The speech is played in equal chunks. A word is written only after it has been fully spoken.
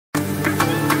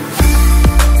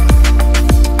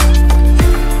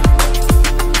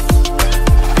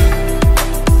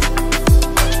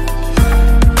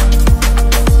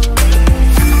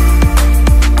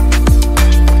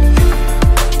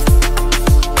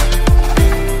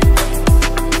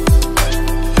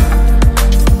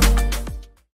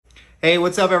Hey,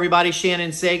 what's up, everybody?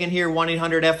 Shannon Sagan here,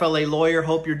 1-800-FLA Lawyer.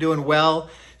 Hope you're doing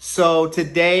well. So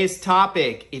today's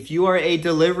topic, if you are a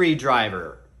delivery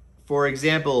driver, for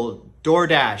example,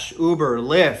 Doordash, Uber,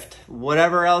 Lyft,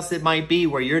 whatever else it might be,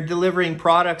 where you're delivering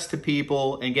products to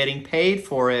people and getting paid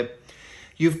for it,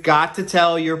 you've got to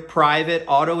tell your private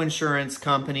auto insurance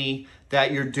company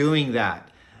that you're doing that.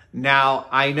 Now,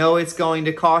 I know it's going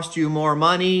to cost you more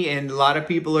money, and a lot of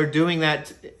people are doing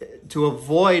that to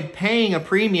avoid paying a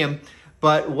premium,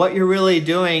 but what you're really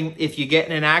doing if you get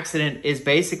in an accident is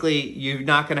basically you're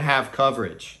not going to have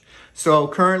coverage. So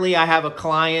currently I have a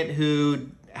client who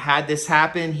had this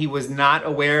happen. He was not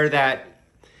aware that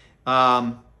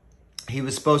he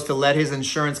was supposed to let his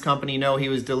insurance company know he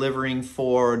was delivering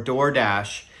for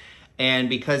Doordash. And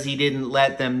because he didn't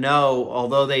let them know,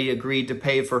 although they agreed to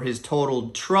pay for his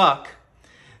totaled truck,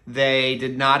 they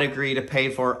did not agree to pay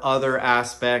for other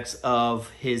aspects of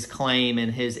his claim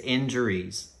and his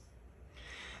injuries.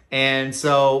 And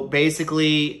so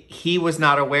basically he was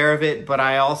not aware of it, but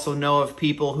I also know of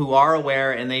people who are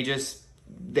aware and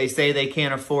they say they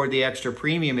can't afford the extra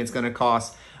premium it's going to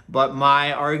cost. But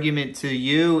my argument to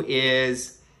you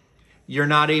is you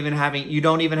don't even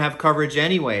have coverage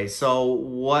anyway. So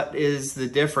what is the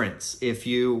difference? If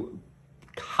you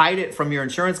hide it from your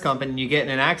insurance company and you get in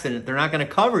an accident, they're not going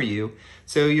to cover you.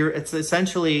 So it's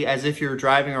essentially as if you're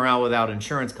driving around without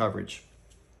insurance coverage.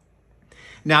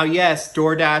 Now, yes,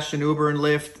 DoorDash and Uber and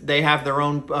Lyft, they have their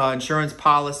own insurance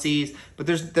policies, but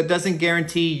that doesn't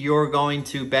guarantee you're going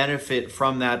to benefit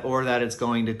from that or that it's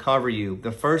going to cover you.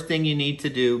 The first thing you need to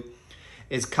do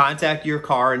is contact your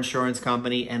car insurance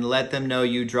company and let them know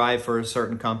you drive for a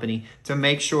certain company to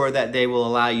make sure that they will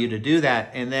allow you to do that.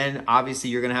 And then obviously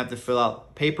you're gonna have to fill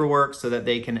out paperwork so that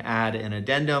they can add an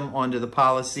addendum onto the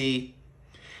policy,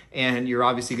 and you're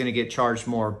obviously gonna get charged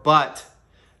more. But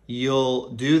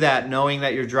you'll do that knowing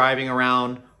that you're driving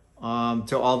around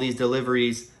to all these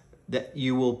deliveries, that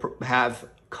you will have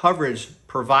coverage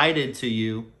provided to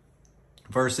you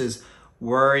versus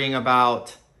worrying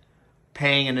about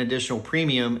paying an additional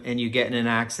premium and you get in an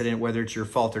accident, whether it's your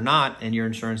fault or not, and your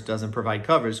insurance doesn't provide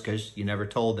coverage because you never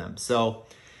told them. So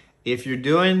if you're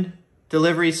doing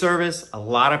delivery service, a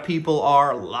lot of people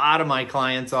are, a lot of my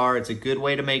clients are, it's a good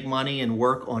way to make money and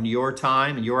work on your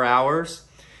time and your hours.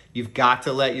 You've got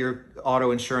to let your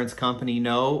auto insurance company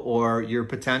know, or you're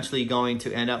potentially going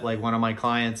to end up like one of my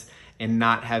clients and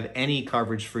not have any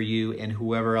coverage for you and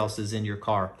whoever else is in your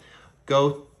car.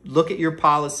 Go look at your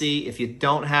policy. If you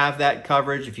don't have that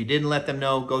coverage, if you didn't let them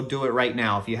know, go do it right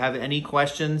now. If you have any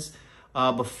questions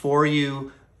before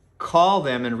you call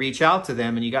them and reach out to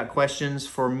them, and you got questions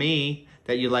for me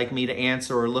that you'd like me to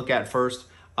answer or look at first,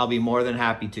 I'll be more than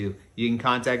happy to. You can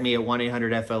contact me at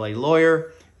 1-800-FLA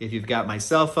Lawyer. If you've got my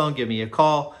cell phone, give me a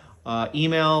call.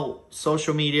 Email,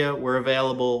 social media, we're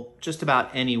available just about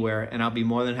anywhere, and I'll be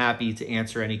more than happy to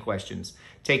answer any questions.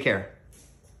 Take care.